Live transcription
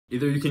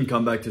Either you can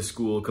come back to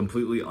school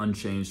completely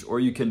unchanged, or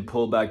you can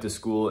pull back to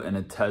school in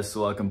a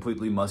Tesla,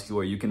 completely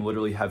muscular. You can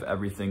literally have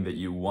everything that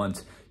you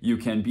want. You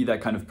can be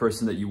that kind of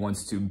person that you want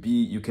to be.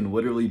 You can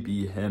literally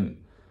be him.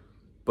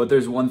 But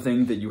there's one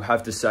thing that you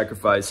have to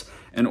sacrifice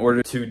in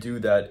order to do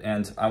that,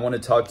 and I want to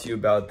talk to you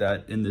about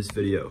that in this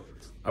video.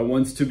 I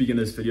want to begin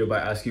this video by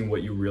asking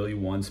what you really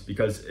want,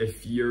 because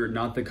if you're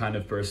not the kind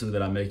of person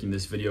that I'm making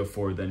this video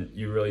for, then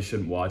you really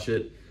shouldn't watch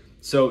it.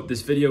 So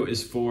this video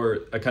is for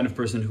a kind of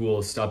person who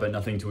will stop at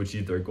nothing to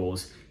achieve their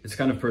goals. It's the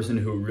kind of person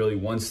who really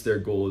wants their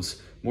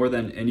goals more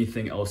than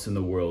anything else in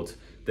the world.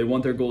 They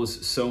want their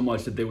goals so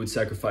much that they would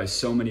sacrifice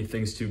so many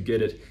things to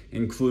get it,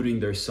 including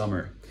their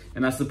summer.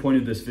 And that's the point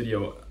of this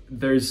video.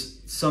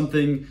 There's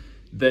something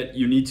that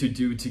you need to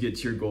do to get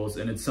to your goals,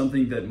 and it's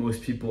something that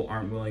most people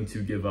aren't willing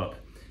to give up.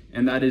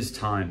 And that is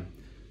time.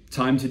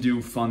 Time to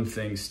do fun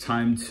things,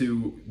 time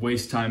to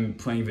waste time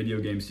playing video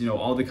games, you know,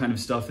 all the kind of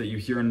stuff that you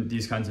hear in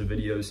these kinds of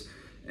videos.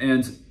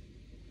 And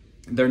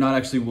they're not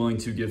actually willing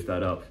to give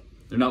that up.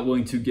 They're not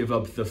willing to give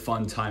up the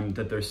fun time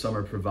that their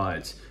summer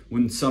provides.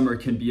 When summer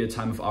can be a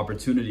time of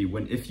opportunity,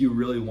 when if you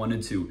really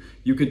wanted to,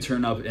 you could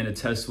turn up in a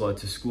Tesla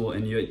to school,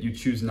 and yet you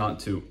choose not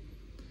to.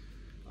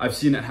 I've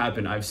seen it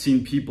happen. I've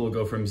seen people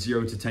go from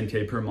 0 to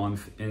 10K per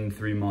month in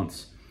 3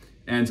 months.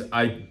 And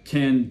I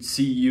can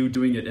see you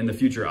doing it in the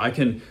future. I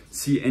can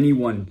see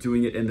anyone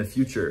doing it in the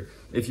future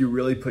if you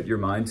really put your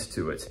mind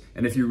to it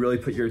and if you really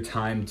put your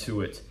time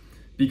to it.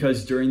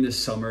 Because during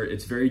this summer,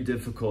 it's very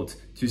difficult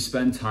to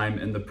spend time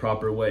in the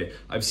proper way.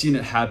 I've seen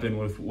it happen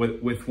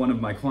with one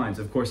of my clients.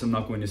 Of course, I'm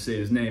not going to say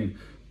his name,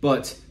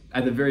 but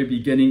at the very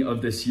beginning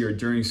of this year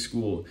during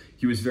school,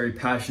 he was very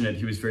passionate,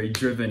 he was very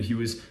driven, he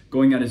was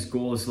going at his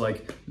goals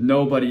like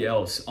nobody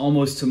else,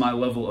 almost to my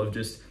level of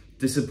just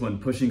discipline,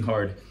 pushing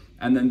hard.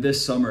 And then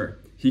this summer,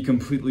 he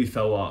completely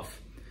fell off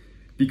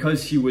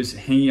because he was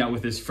hanging out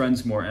with his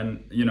friends more.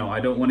 And, you know, I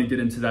don't want to get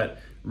into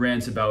that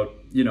rant about,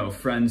 you know,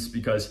 friends,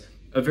 because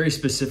a very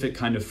specific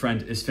kind of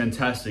friend is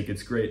fantastic.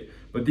 It's great.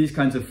 But these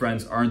kinds of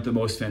friends aren't the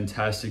most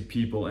fantastic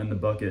people in the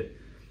bucket.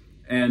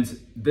 And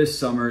this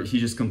summer, he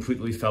just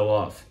completely fell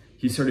off.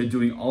 He started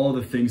doing all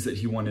the things that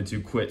he wanted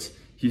to quit.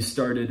 He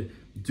started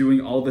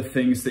doing all the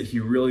things that he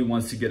really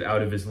wants to get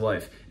out of his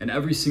life. And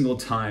every single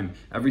time,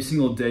 every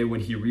single day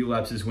when he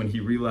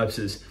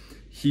relapses,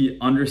 he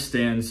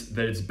understands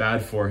that it's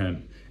bad for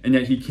him. And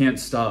yet he can't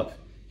stop.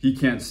 He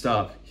can't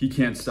stop. He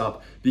can't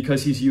stop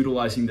because he's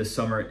utilizing this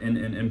summer in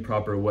an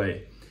improper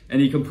way. And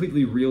he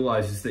completely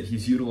realizes that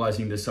he's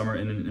utilizing this summer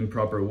in an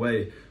improper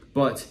way,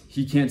 but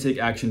he can't take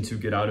action to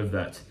get out of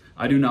that.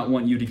 I do not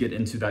want you to get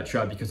into that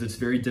trap because it's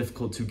very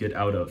difficult to get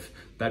out of.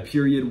 That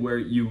period where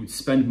you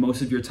spend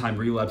most of your time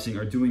relapsing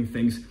or doing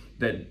things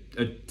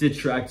that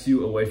detract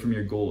you away from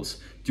your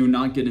goals. Do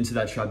not get into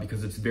that trap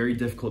because it's very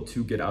difficult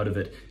to get out of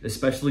it,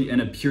 especially in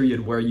a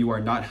period where you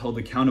are not held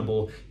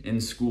accountable in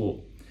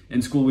school.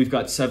 In school, we've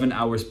got 7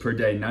 hours per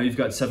day. Now you've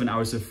got 7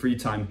 hours of free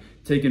time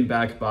taken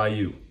back by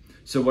you.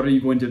 So what are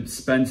you going to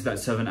spend that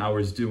 7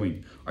 hours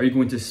doing? Are you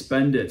going to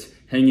spend it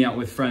hanging out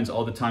with friends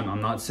all the time?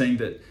 I'm not saying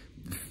that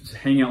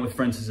hanging out with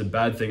friends is a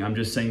bad thing. I'm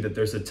just saying that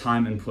there's a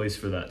time and place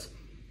for that.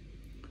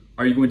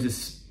 Are you going to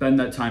spend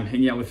that time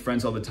hanging out with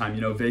friends all the time,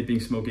 you know,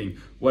 vaping, smoking,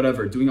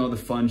 whatever, doing all the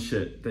fun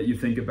shit that you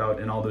think about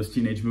in all those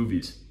teenage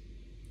movies?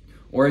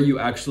 Or are you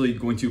actually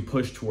going to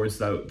push towards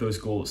those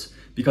goals?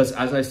 Because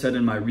as I said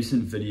in my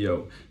recent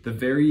video, the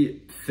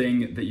very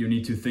thing that you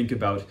need to think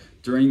about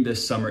during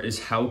this summer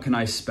is how can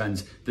I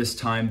spend this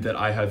time that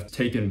I have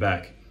taken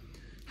back?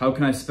 How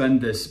can I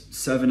spend this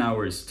 7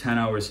 hours, 10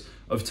 hours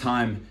of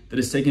time that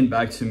is taken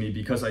back to me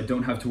because I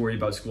don't have to worry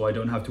about school, I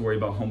don't have to worry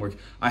about homework.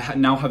 I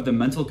now have the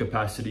mental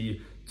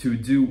capacity to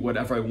do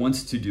whatever I want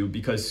to do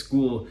because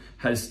school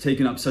has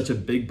taken up such a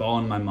big ball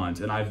in my mind,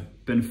 and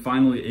I've been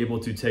finally able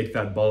to take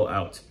that ball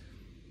out.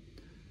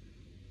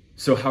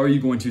 So how are you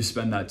going to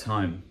spend that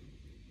time?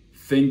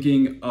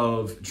 Thinking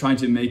of trying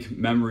to make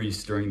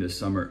memories during this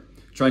summer,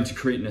 trying to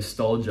create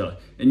nostalgia.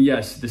 And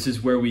yes, this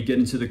is where we get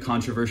into the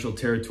controversial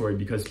territory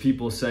because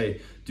people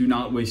say, do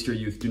not waste your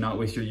youth, do not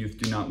waste your youth,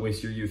 do not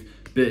waste your youth.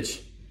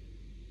 Bitch,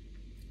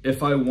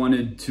 if I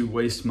wanted to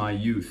waste my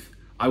youth,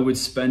 I would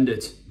spend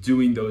it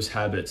doing those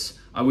habits.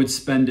 I would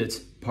spend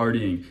it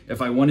partying.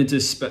 If I wanted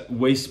to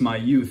waste my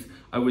youth,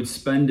 I would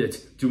spend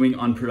it doing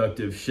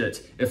unproductive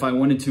shit. If I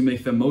wanted to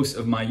make the most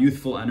of my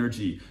youthful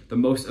energy, the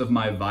most of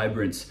my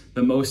vibrance,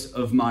 the most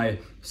of my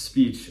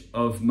speech,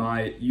 of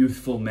my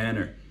youthful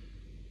manner,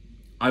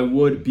 I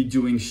would be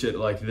doing shit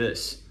like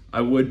this. I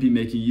would be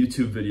making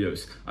YouTube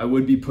videos. I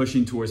would be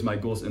pushing towards my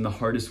goals in the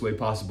hardest way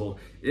possible.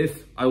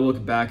 If I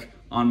look back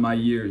on my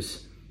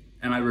years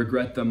and I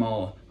regret them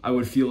all, I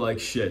would feel like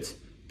shit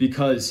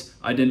because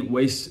I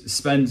didn't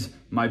spend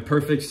my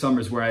perfect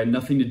summers where I had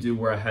nothing to do,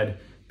 where I had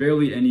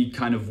barely any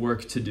kind of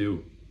work to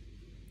do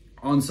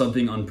on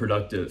something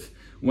unproductive,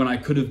 when I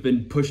could have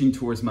been pushing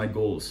towards my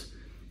goals,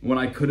 when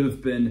I could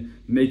have been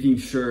making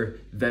sure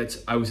that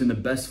I was in the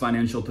best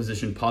financial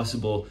position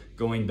possible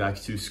going back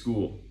to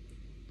school.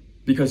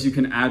 Because you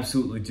can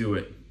absolutely do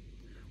it.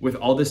 With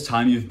all this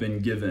time you've been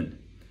given,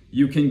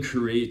 you can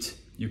create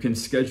You can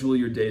schedule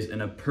your days in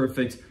a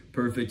perfect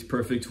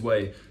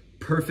way,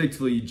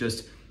 perfectly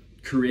just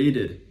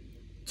created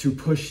to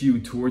push you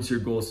towards your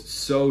goals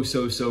so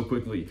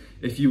quickly.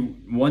 If you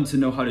want to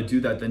know how to do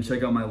that, then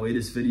check out my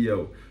latest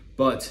video.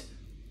 But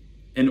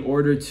in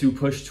order to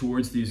push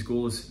towards these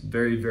goals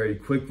very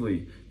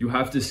quickly, you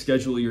have to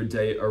schedule your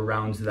day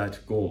around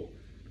that goal.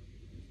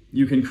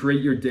 You can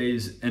create your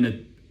days in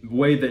a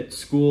way that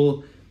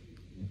school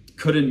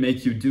couldn't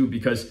make you do,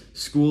 because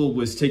school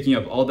was taking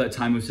up all that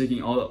time, was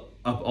taking up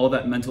all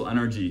that mental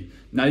energy.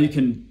 Now you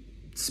can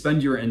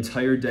spend your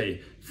entire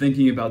day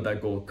thinking about that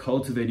goal,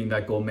 cultivating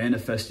that goal,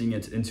 manifesting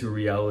it into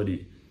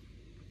reality.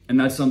 And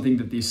that's something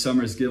that these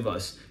summers give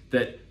us,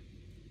 that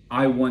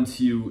I want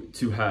you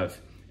to have.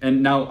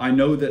 And now I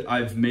know that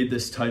I've made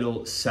this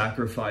title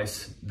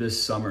Sacrifice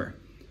this summer,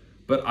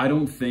 but I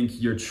don't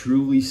think you're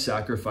truly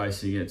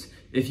sacrificing it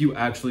if you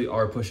actually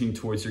are pushing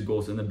towards your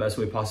goals in the best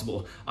way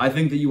possible. I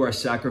think that you are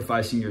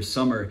sacrificing your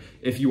summer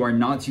if you are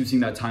not using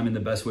that time in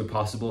the best way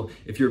possible,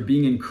 if you're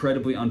being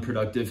incredibly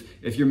unproductive,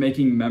 if you're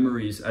making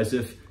memories as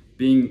if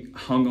being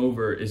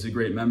hungover is a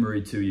great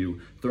memory to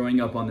you, throwing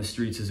up on the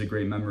streets is a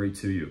great memory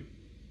to you.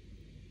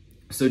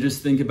 So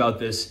just think about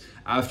this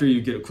after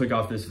you click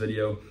off this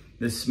video.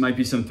 This might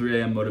be some 3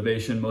 a.m.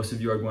 motivation. Most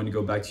of you are going to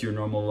go back to your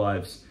normal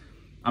lives.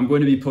 I'm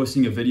going to be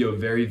posting a video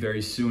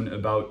very soon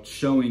about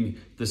showing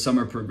the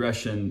summer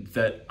progression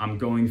that I'm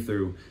going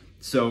through.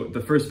 So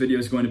the first video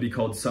is going to be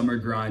called Summer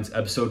Grinds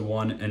Episode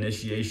 1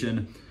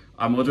 Initiation.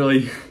 I'm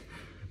literally,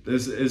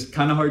 this is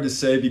kind of hard to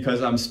say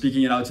because I'm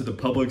speaking it out to the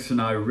public, so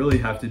now I really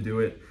have to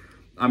do it.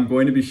 I'm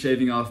going to be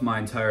shaving off my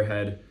entire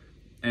head,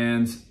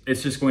 and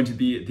it's just going to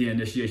be the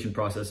initiation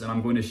process, and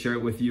I'm going to share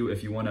it with you.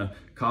 If you want to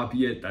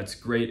copy it, that's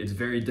great. It's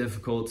very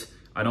difficult.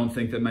 I don't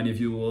think that many of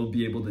you will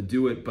be able to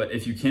do it, but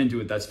if you can do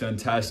it, that's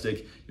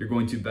fantastic. You're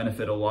going to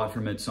benefit a lot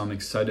from it, so I'm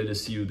excited to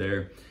see you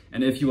there.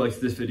 And if you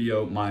liked this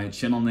video, my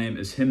channel name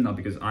is Him, not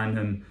because I'm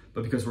him,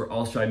 but because we're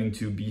all striving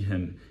to be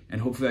him. And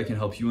hopefully I can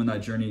help you in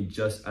that journey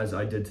just as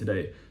I did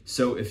today.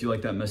 So if you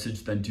like that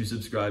message, then do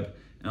subscribe,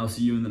 and I'll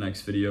see you in the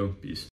next video. Peace.